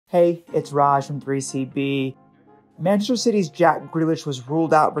Hey, it's Raj from 3CB. Manchester City's Jack Grealish was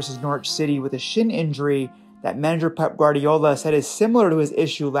ruled out versus Norwich City with a shin injury that manager Pep Guardiola said is similar to his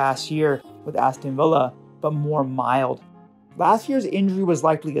issue last year with Aston Villa, but more mild. Last year's injury was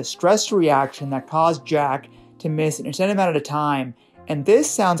likely a stress reaction that caused Jack to miss an extended amount of time, and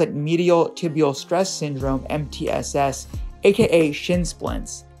this sounds like medial tibial stress syndrome, MTSS, aka shin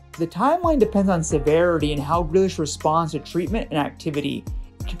splints. The timeline depends on severity and how Grealish responds to treatment and activity.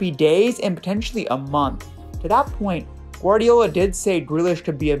 It could be days and potentially a month. To that point, Guardiola did say Grealish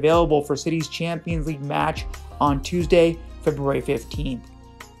could be available for City's Champions League match on Tuesday, February 15th.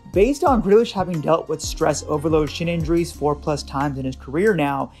 Based on Grealish having dealt with stress overload shin injuries 4+ times in his career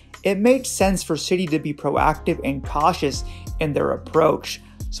now, it makes sense for City to be proactive and cautious in their approach,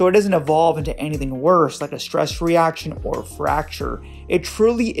 so it doesn't evolve into anything worse like a stress reaction or fracture. It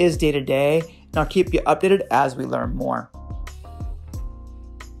truly is day to day, and I'll keep you updated as we learn more.